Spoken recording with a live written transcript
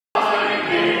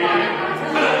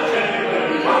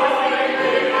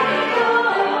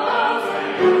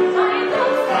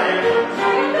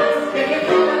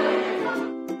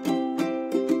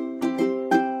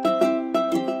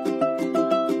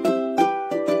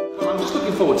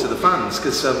looking forward to the fans,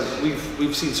 because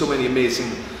we've seen so many amazing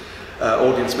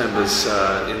audience members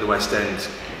in the West End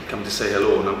come to say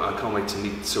hello, and I can't wait to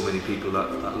meet so many people that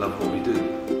love what we do.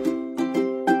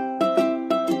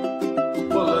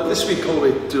 Well, this week all the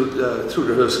way through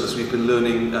rehearsals we've been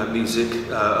learning music.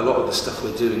 A lot of the stuff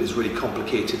we're doing is really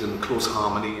complicated and close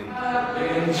harmony. And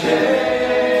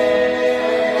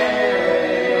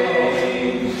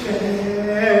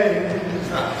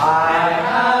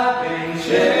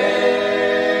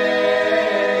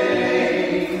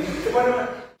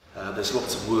there's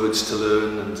lots of words to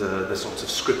learn, and there's lots of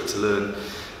script to learn,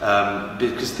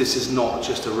 because this is not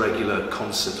just a regular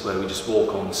concert where we just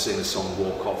walk on, sing a song,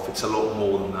 walk off. It's a lot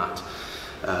more than that.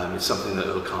 It's something that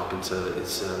Earl Carpenter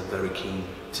is very keen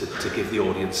to give the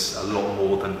audience a lot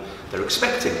more than they're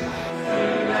expecting.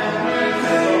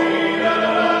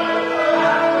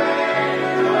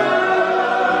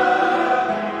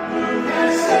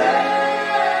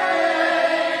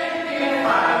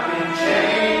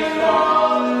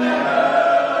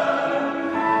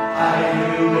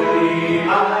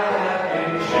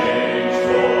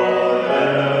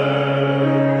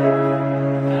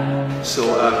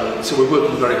 So we're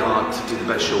working very hard to do the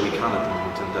best show we can at the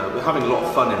moment, and we're having a lot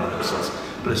of fun in rehearsals,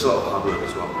 but it's a lot of hard work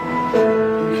as well.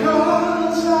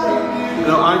 You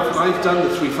know, I've done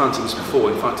the Three Phantoms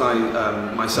before. In fact,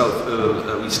 myself,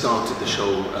 Earl, we started the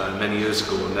show many years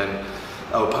ago, and then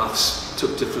our paths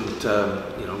took different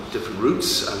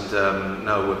routes, and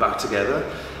now we're back together.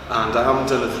 And I haven't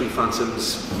done the Three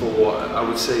Phantoms for, I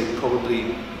would say,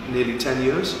 probably nearly 10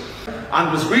 years.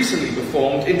 And was recently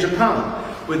performed in Japan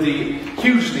with the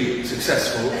hugely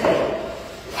successful,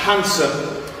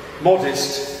 handsome,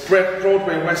 modest,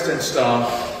 Broadway and West End star,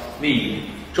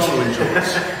 me, John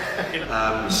Owen-Jones.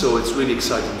 So it's really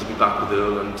exciting to be back with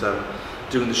Earl and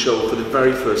doing the show for the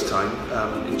very first time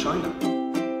in China.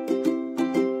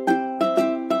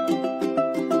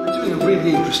 We're doing a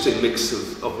really interesting mix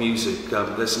of music.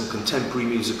 There's some contemporary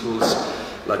musicals,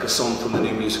 like a song from the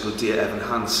new musical Dear Evan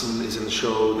Hansen is in the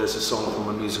show. There's a song from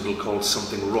a musical called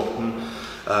Something Rotten.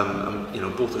 You know,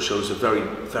 both the shows are very,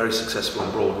 very successful on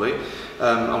Broadway.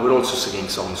 And we're also singing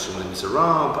songs from Les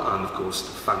Miserables and, of course,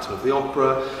 The Phantom of the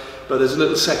Opera. But there's a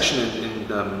little section in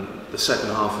the second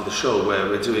half of the show where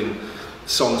we're doing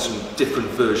songs from different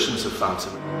versions of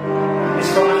Phantom.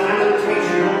 It's from an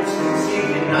adaptation of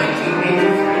conceived in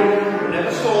 1983,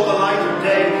 never saw the light of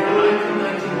day until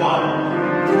 1991.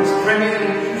 It was premiered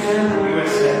in Houston,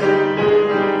 USA.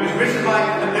 It was written by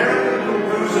American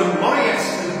composer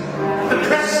Moriarty. The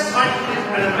press titled it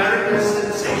an American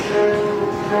sensation.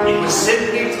 It was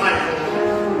simply titled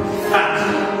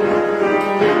Phantom.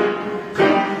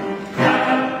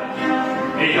 Phantom.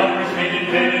 A young is being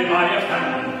invaded by a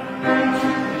phantom.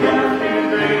 The young is being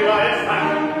invaded by a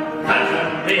phantom. Phantom.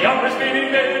 The young is being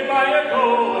invaded by a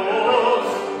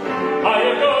ghost. By a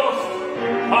ghost.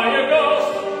 By a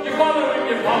ghost. You're following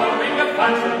a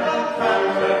phantom. A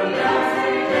phantom.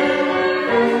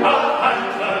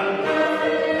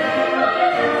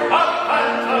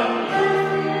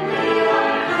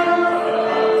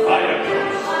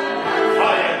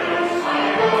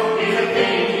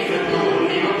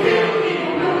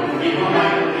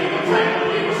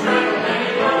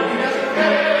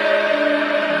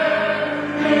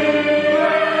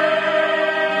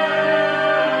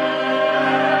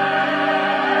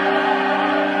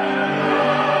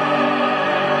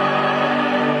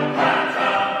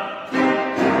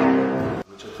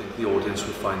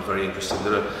 Very interesting.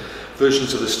 There are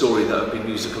versions of the story that have been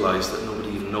musicalized that nobody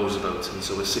even knows about, and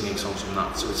so we're singing songs from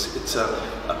that. So it's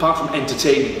apart from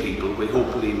entertaining people, we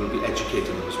hopefully will be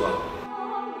educating them as well.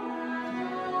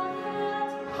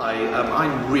 Hi,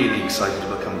 I'm really excited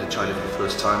about coming to China for the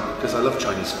first time because I love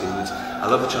Chinese food, I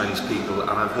love the Chinese people,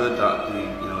 and I've heard that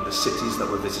the cities that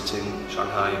we're visiting,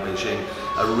 Shanghai and Beijing,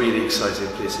 are really exciting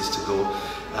places to go.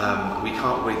 We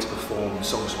can't wait to perform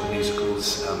songs from the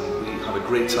musicals. We have a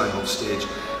great time on stage,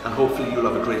 and hopefully you'll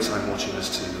have a great time watching us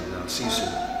too. See you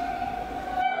soon.